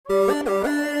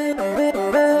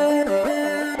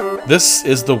This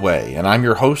is The Way, and I'm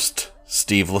your host,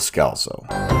 Steve Lascalzo.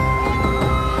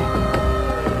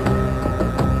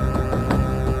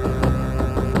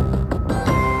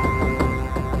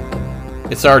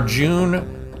 It's our June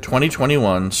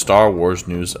 2021 Star Wars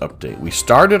news update. We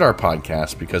started our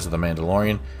podcast because of The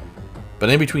Mandalorian, but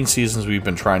in between seasons we've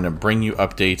been trying to bring you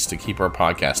updates to keep our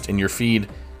podcast in your feed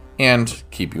and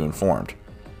keep you informed.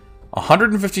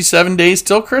 157 days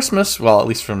till Christmas, well, at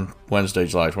least from Wednesday,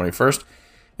 July 21st.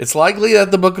 It's likely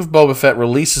that the Book of Boba Fett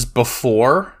releases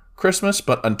before Christmas,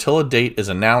 but until a date is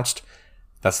announced,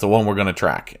 that's the one we're going to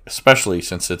track, especially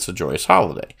since it's a joyous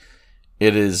holiday.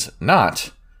 It is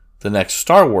not the next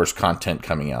Star Wars content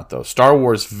coming out, though. Star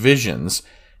Wars Visions,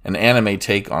 an anime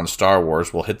take on Star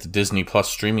Wars, will hit the Disney Plus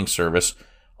streaming service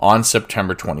on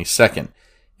September 22nd.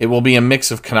 It will be a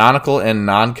mix of canonical and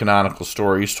non-canonical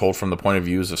stories told from the point of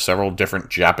views of several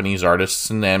different Japanese artists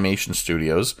and animation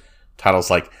studios. Titles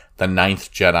like The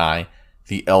Ninth Jedi,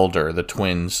 The Elder, The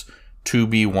Twins,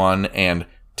 2B1, and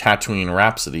Tatooine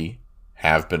Rhapsody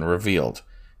have been revealed.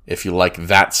 If you like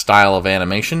that style of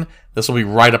animation, this will be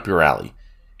right up your alley.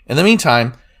 In the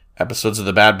meantime, episodes of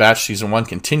The Bad Batch Season 1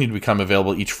 continue to become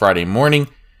available each Friday morning.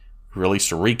 We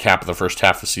released a recap of the first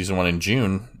half of Season 1 in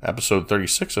June, episode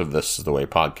 36 of This Is The Way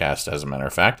podcast, as a matter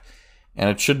of fact, and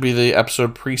it should be the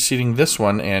episode preceding this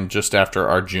one and just after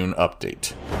our June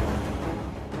update.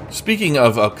 Speaking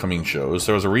of upcoming shows,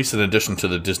 there was a recent addition to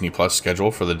the Disney Plus schedule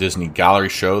for the Disney Gallery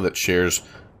show that shares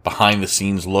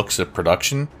behind-the-scenes looks at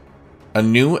production. A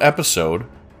new episode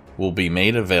will be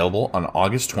made available on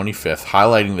August 25th,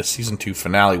 highlighting the Season 2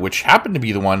 finale, which happened to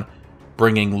be the one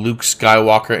bringing Luke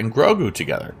Skywalker and Grogu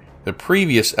together. The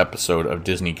previous episode of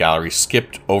Disney Gallery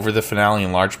skipped over the finale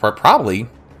in large part, probably,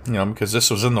 because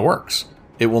this was in the works.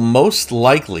 It will most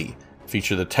likely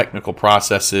feature the technical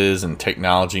processes and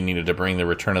technology needed to bring the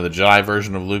Return of the Jedi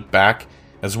version of Luke back,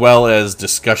 as well as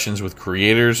discussions with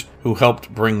creators who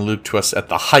helped bring Luke to us at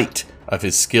the height of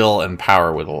his skill and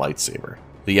power with a lightsaber.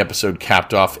 The episode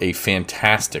capped off a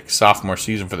fantastic sophomore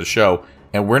season for the show,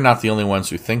 and we're not the only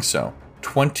ones who think so.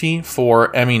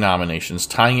 24 Emmy nominations,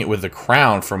 tying it with The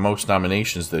Crown for most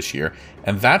nominations this year,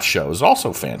 and that show is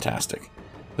also fantastic.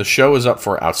 The show is up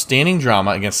for Outstanding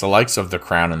Drama against the likes of The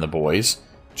Crown and The Boys.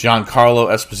 Giancarlo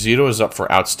Esposito is up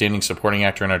for Outstanding Supporting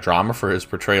Actor in a Drama for his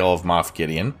portrayal of Moff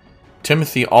Gideon.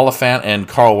 Timothy Olyphant and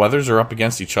Carl Weathers are up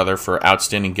against each other for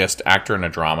Outstanding Guest Actor in a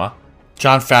Drama.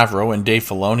 Jon Favreau and Dave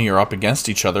Filoni are up against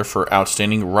each other for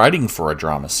Outstanding Writing for a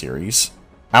Drama Series.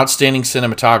 Outstanding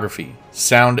Cinematography,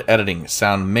 Sound Editing,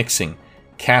 Sound Mixing,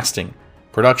 Casting,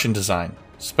 Production Design,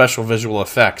 Special Visual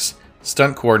Effects,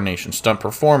 Stunt Coordination, Stunt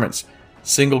Performance,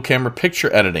 Single Camera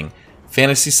Picture Editing,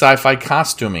 Fantasy Sci-Fi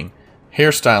Costuming,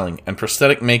 Hairstyling, and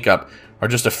Prosthetic Makeup are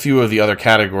just a few of the other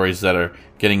categories that are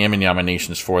getting Emmy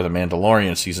nominations for The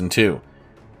Mandalorian Season 2.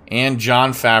 And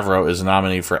Jon Favreau is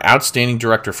nominated for Outstanding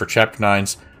Director for Chapter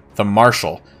 9's The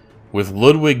Marshal, with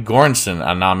Ludwig Göransson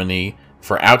a nominee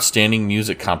for Outstanding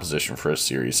Music Composition for a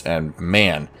series. And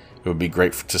man, it would be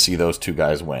great to see those two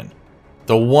guys win.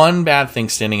 The one bad thing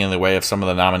standing in the way of some of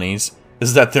the nominees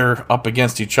is that they're up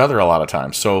against each other a lot of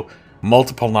times, so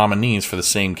multiple nominees for the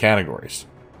same categories.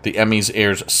 The Emmys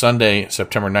airs Sunday,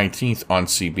 September 19th on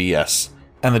CBS.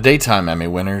 And the daytime Emmy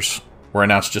winners were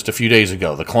announced just a few days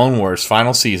ago. The Clone Wars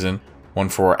final season won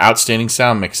for Outstanding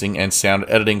Sound Mixing and Sound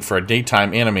Editing for a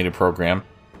daytime animated program,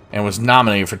 and was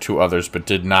nominated for two others but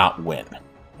did not win.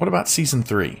 What about Season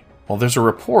 3? Well, there's a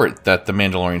report that The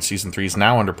Mandalorian Season 3 is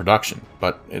now under production,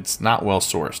 but it's not well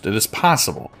sourced. It is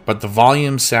possible, but the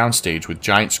volume soundstage with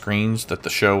giant screens that the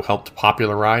show helped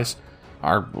popularize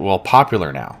are,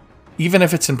 popular now. Even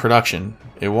if it's in production,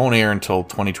 it won't air until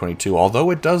 2022,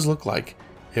 although it does look like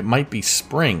it might be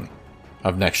spring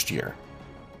of next year.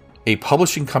 A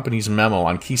publishing company's memo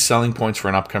on key selling points for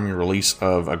an upcoming release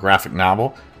of a graphic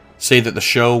novel say that the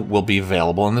show will be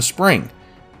available in the spring.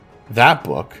 That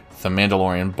book, The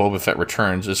Mandalorian Boba Fett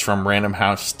Returns, is from Random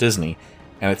House Disney,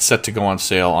 and it's set to go on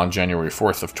sale on January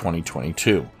 4th of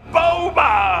 2022.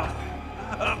 Boba!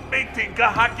 Meeting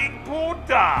Haking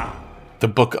Buddha! The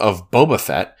Book of Boba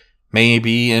Fett may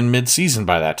be in mid-season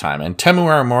by that time, and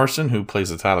Temuera Morrison, who plays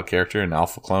the title character in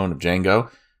Alpha Clone of Jango,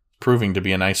 proving to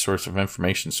be a nice source of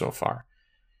information so far.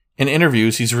 In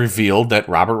interviews, he's revealed that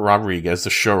Robert Rodriguez, the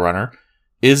showrunner,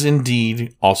 is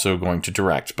indeed also going to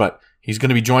direct, but he's going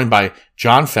to be joined by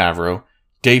Jon Favreau,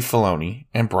 Dave Filoni,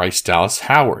 and Bryce Dallas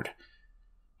Howard.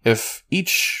 If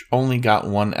each only got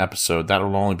one episode, that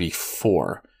would only be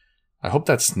 4. I hope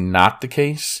that's not the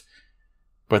case,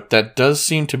 but that does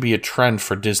seem to be a trend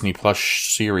for Disney Plus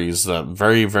series,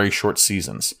 very, very short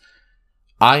seasons.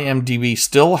 IMDb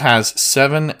still has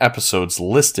 7 episodes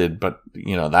listed, but,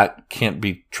 that can't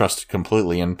be trusted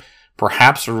completely. And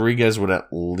perhaps Rodriguez would at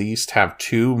least have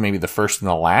 2, maybe the first and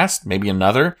the last, maybe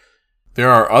another. There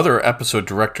are other episode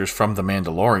directors from The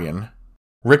Mandalorian.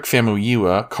 Rick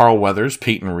Famuyiwa, Carl Weathers,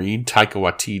 Peyton Reed, Taika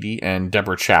Waititi, and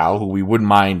Deborah Chow, who we wouldn't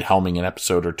mind helming an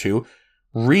episode or 2.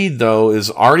 Reed, though,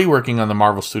 is already working on the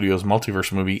Marvel Studios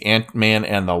multiverse movie Ant-Man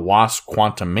and the Wasp: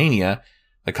 Quantumania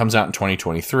that comes out in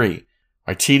 2023.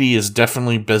 Waititi is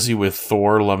definitely busy with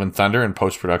Thor: Love and Thunder in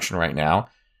post-production right now,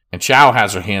 and Chow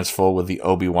has her hands full with the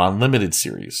Obi-Wan limited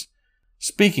series.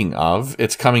 Speaking of,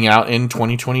 it's coming out in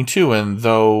 2022, and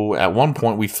though at one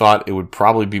point we thought it would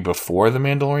probably be before The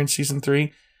Mandalorian Season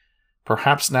 3,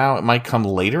 perhaps now it might come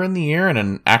later in the year, and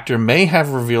an actor may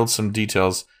have revealed some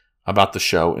details about the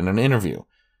show in an interview.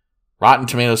 Rotten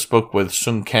Tomatoes spoke with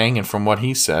Sung Kang, and from what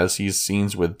he says, he's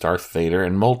scenes with Darth Vader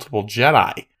and multiple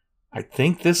Jedi. I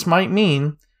think this might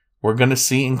mean we're going to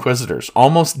see Inquisitors.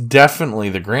 Almost definitely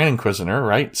the Grand Inquisitor,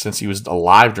 right? Since he was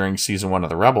alive during Season 1 of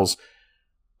the Rebels.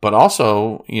 But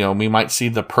also, we might see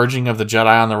the purging of the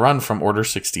Jedi on the run from Order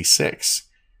 66.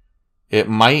 It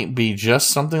might be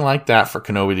just something like that for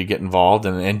Kenobi to get involved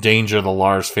and endanger the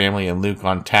Lars family and Luke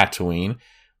on Tatooine.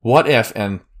 What if,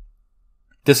 and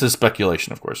this is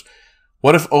speculation, of course,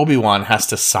 what if Obi-Wan has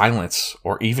to silence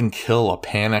or even kill a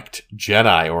panicked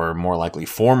Jedi, or more likely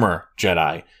former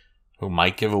Jedi, who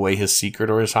might give away his secret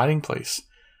or his hiding place?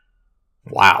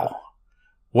 Wow.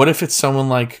 What if it's someone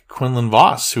like Quinlan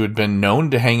Vos, who had been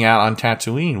known to hang out on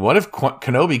Tatooine? What if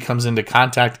Kenobi comes into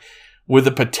contact with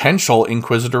a potential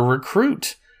Inquisitor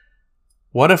recruit?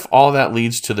 What if all that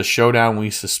leads to the showdown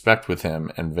we suspect with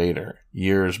him and Vader,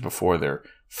 years before their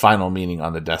final meeting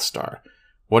on the Death Star?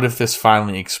 What if this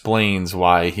finally explains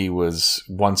why he was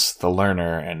once the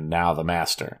learner and now the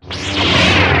master?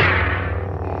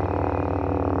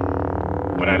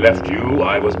 When I left you,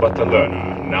 I was but the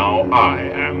learner. Now I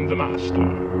am the master.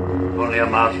 Only a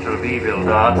master of evil,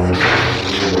 Darth.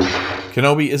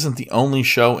 Kenobi isn't the only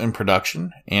show in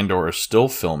production. Andor is still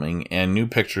filming, and new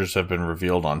pictures have been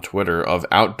revealed on Twitter of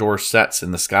outdoor sets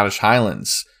in the Scottish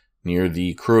Highlands near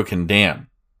the Cruachan Dam.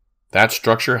 That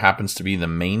structure happens to be the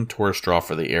main tourist draw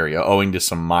for the area, owing to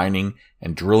some mining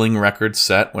and drilling records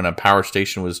set when a power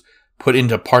station was put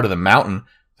into part of the mountain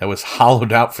that was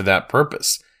hollowed out for that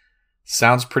purpose.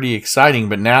 Sounds pretty exciting,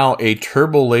 but now a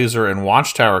turbo laser and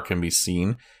watchtower can be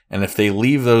seen, and if they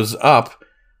leave those up,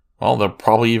 well, they'll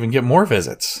probably even get more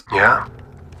visits. Yeah?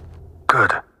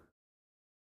 Good.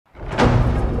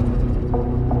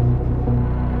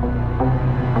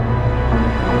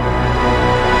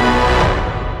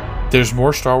 There's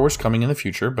more Star Wars coming in the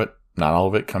future, but not all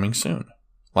of it coming soon.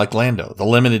 Like Lando, the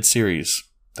limited series,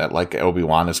 that like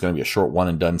Obi-Wan is going to be a short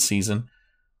one-and-done season.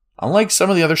 Unlike some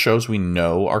of the other shows we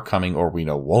know are coming or we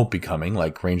know won't be coming,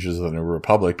 like Rangers of the New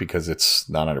Republic because it's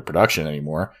not under production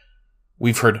anymore,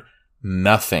 we've heard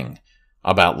nothing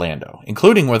about Lando,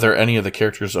 including whether any of the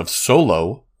characters of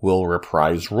Solo will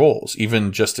reprise roles,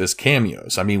 even just as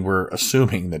cameos. I mean, we're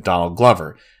assuming that Donald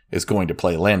Glover is going to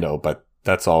play Lando, but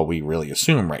that's all we really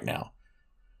assume right now.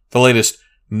 The latest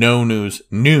no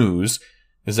news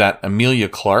is that Emilia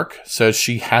Clarke says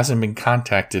she hasn't been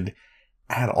contacted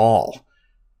at all.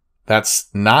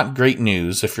 That's not great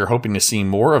news if you're hoping to see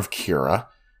more of Qi'ra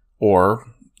or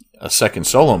a second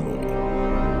Solo movie.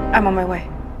 I'm on my way.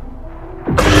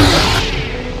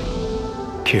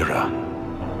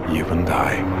 Qi'ra, you and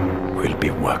I will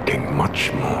be working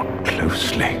much more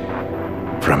closely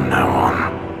from now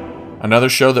on. Another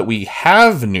show that we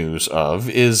have news of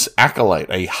is Acolyte,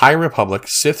 a High Republic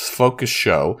Sith-focused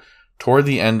show toward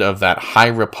the end of that High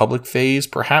Republic phase,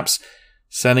 perhaps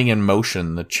setting in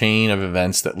motion the chain of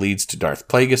events that leads to Darth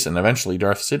Plagueis and eventually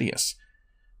Darth Sidious.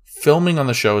 Filming on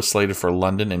the show is slated for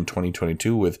London in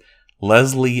 2022 with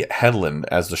Leslie Headland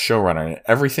as the showrunner, and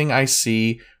everything I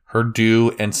see her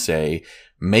do and say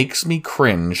makes me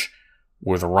cringe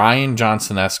with Rian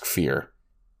Johnson-esque fear.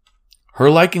 Her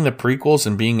liking the prequels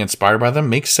and being inspired by them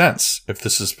makes sense if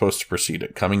this is supposed to precede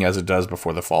it, coming as it does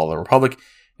before the fall of the Republic,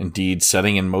 indeed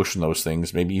setting in motion those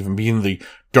things, maybe even being the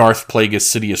Darth Plagueis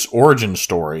Sidious origin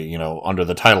story, under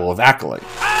the title of Acolyte.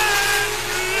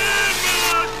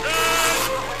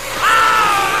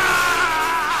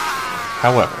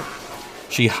 However,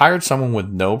 she hired someone with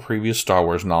no previous Star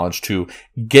Wars knowledge to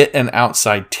get an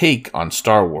outside take on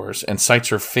Star Wars and cites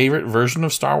her favorite version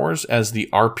of Star Wars as the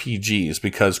RPGs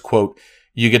because, quote,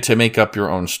 you get to make up your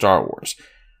own Star Wars.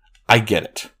 I get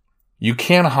it. You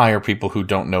can hire people who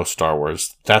don't know Star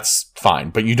Wars. That's fine.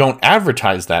 But you don't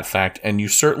advertise that fact, and you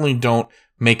certainly don't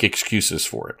make excuses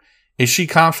for it. Is she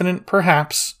confident?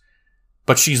 Perhaps.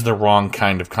 but she's the wrong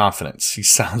kind of confidence. She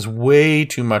sounds way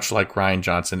too much like Rian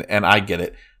Johnson, and I get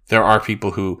it. There are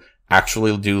people who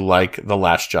actually do like The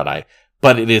Last Jedi,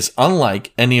 but it is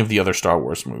unlike any of the other Star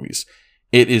Wars movies.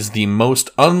 It is the most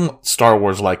un-Star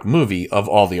Wars-like movie of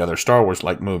all the other Star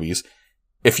Wars-like movies.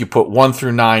 If you put 1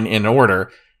 through 9 in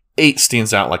order, 8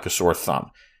 stands out like a sore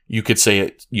thumb. You could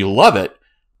say you love it,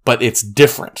 but it's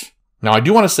different. Now, I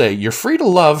do want to say, you're free to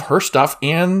love her stuff,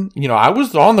 and, I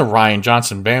was on the Rian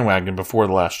Johnson bandwagon before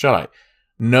The Last Jedi.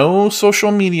 No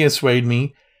social media swayed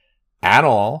me at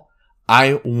all.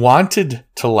 I wanted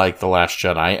to like The Last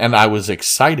Jedi, and I was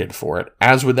excited for it.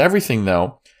 As with everything,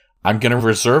 though, I'm going to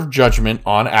reserve judgment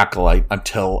on Acolyte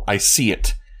until I see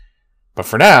it. But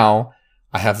for now,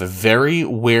 I have a very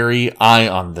wary eye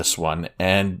on this one,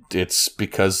 and it's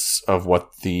because of what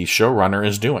the showrunner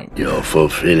is doing. You're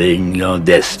fulfilling your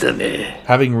destiny.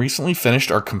 Having recently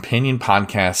finished our companion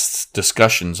podcast's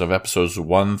discussions of episodes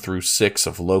 1 through 6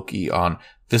 of Loki on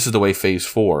This Is the Way Phase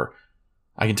 4,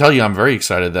 I can tell you I'm very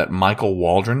excited that Michael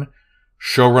Waldron,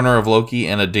 showrunner of Loki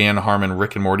and a Dan Harmon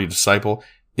Rick and Morty disciple,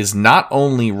 is not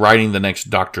only writing the next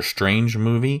Doctor Strange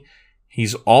movie,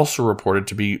 he's also reported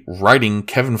to be writing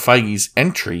Kevin Feige's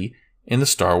entry in the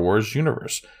Star Wars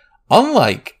universe.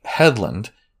 Unlike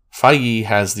Headland, Feige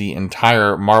has the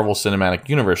entire Marvel Cinematic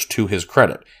Universe to his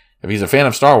credit. If he's a fan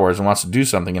of Star Wars and wants to do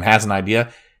something and has an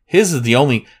idea, his is the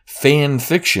only fan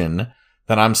fiction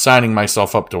that I'm signing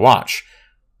myself up to watch.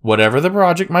 Whatever the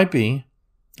project might be,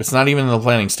 it's not even in the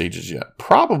planning stages yet.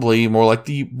 Probably more like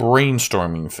the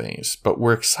brainstorming phase, but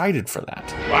we're excited for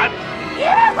that. What?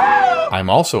 I'm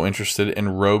also interested in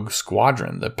Rogue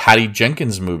Squadron, the Patty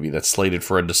Jenkins movie that's slated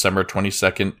for a December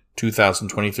 22nd,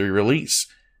 2023 release.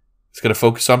 It's going to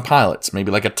focus on pilots,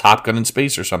 maybe like a Top Gun in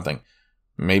space or something.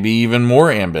 Maybe even more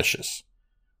ambitious.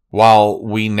 While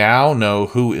we now know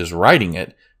who is writing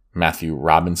it, Matthew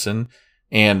Robinson,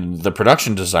 and the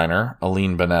production designer,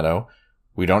 Aline Bonetto,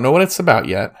 we don't know what it's about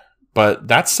yet, but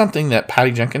that's something that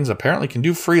Patty Jenkins apparently can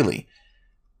do freely.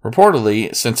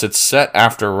 Reportedly, since it's set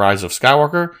after Rise of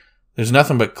Skywalker, there's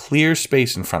nothing but clear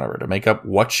space in front of her to make up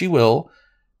what she will,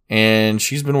 and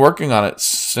she's been working on it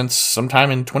since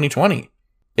sometime in 2020.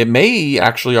 It may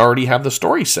actually already have the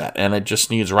story set, and it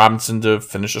just needs Robinson to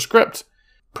finish a script.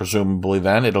 Presumably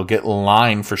then, it'll get in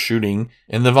line for shooting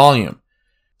in the volume.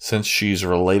 Since she's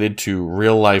related to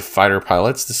real-life fighter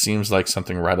pilots, this seems like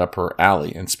something right up her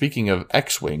alley. And speaking of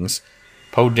X-Wings,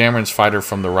 Poe Dameron's fighter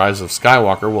from The Rise of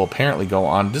Skywalker will apparently go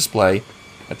on display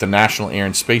at the National Air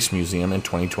and Space Museum in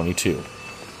 2022.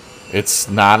 It's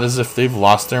not as if they've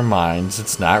lost their minds.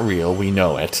 It's not real. We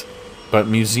know it. But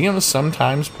museums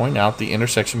sometimes point out the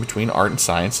intersection between art and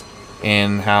science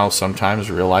and how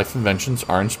sometimes real-life inventions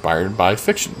are inspired by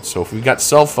fiction. So if we got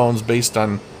cell phones based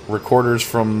on recorders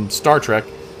from Star Trek,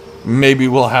 maybe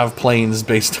we'll have planes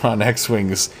based on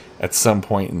X-Wings at some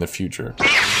point in the future.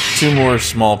 2 more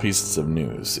small pieces of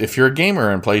news. If you're a gamer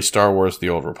and play Star Wars The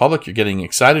Old Republic, you're getting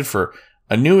excited for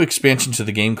a new expansion to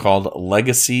the game called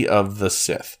Legacy of the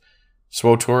Sith.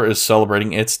 SWTOR is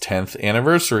celebrating its 10th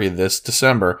anniversary this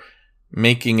December,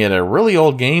 making it a really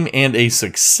old game and a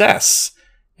success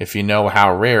if you know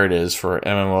how rare it is for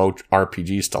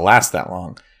MMORPGs to last that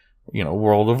long.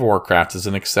 World of Warcraft is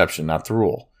an exception, not the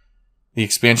rule. The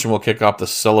expansion will kick off the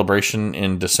celebration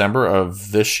in December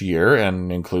of this year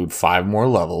and include 5 more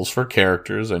levels for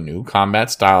characters, a new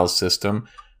combat style system,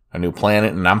 a new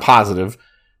planet, and I'm positive,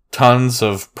 tons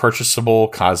of purchasable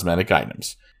cosmetic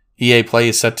items. EA Play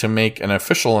is set to make an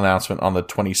official announcement on the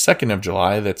 22nd of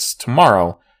July, that's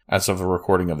tomorrow, as of the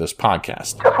recording of this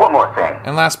podcast. Just one more thing.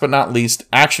 And last but not least,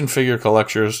 action figure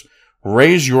collectors,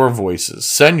 raise your voices,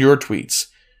 send your tweets.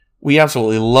 We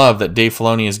absolutely love that Dave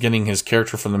Filoni is getting his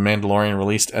character from The Mandalorian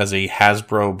released as a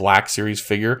Hasbro Black Series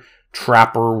figure.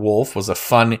 Trapper Wolf was a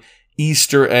fun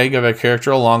Easter egg of a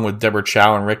character, along with Deborah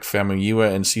Chow and Rick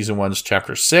Famuyiwa in Season 1's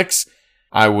Chapter 6.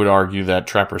 I would argue that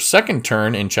Trapper's second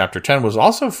turn in Chapter 10 was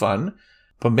also fun,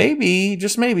 but maybe,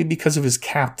 just maybe, because of his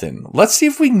captain. Let's see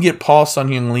if we can get Paul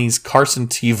Sun-Hyung Lee's Carson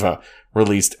Teva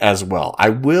released as well. I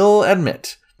will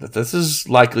admit that this is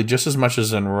likely just as much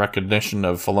as in recognition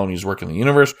of Filoni's work in the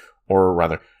universe, or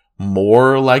rather,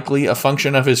 more likely a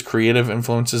function of his creative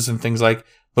influences in things like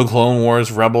The Clone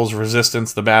Wars, Rebels,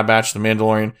 Resistance, The Bad Batch, The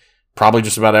Mandalorian, probably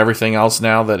just about everything else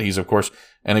now that he's, of course,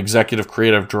 an executive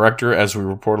creative director, as we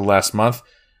reported last month.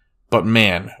 But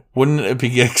man, wouldn't it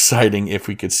be exciting if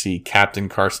we could see Captain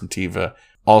Carson Teva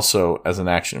also as an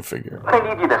action figure? I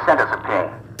need you to send us a ping.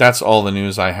 That's all the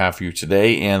news I have for you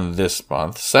today and this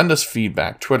month. Send us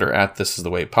feedback. Twitter at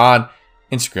ThisIsTheWayPod,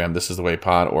 Instagram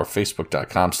ThisIsTheWayPod, or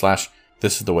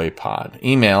Facebook.com/ThisIsTheWayPod.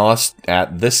 Email us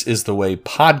at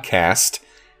ThisIsTheWayPodcast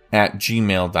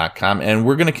gmail.com. And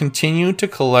we're going to continue to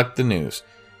collect the news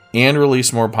and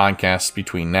release more podcasts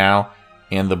between now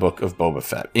and the Book of Boba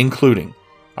Fett, including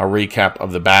a recap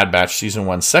of the Bad Batch Season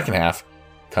 1 second half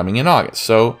coming in August.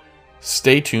 So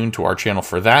stay tuned to our channel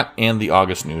for that and the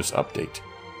August news update.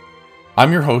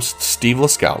 I'm your host, Steve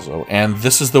Lascalzo, and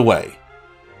this is The Way.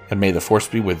 And may the Force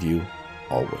be with you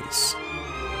always.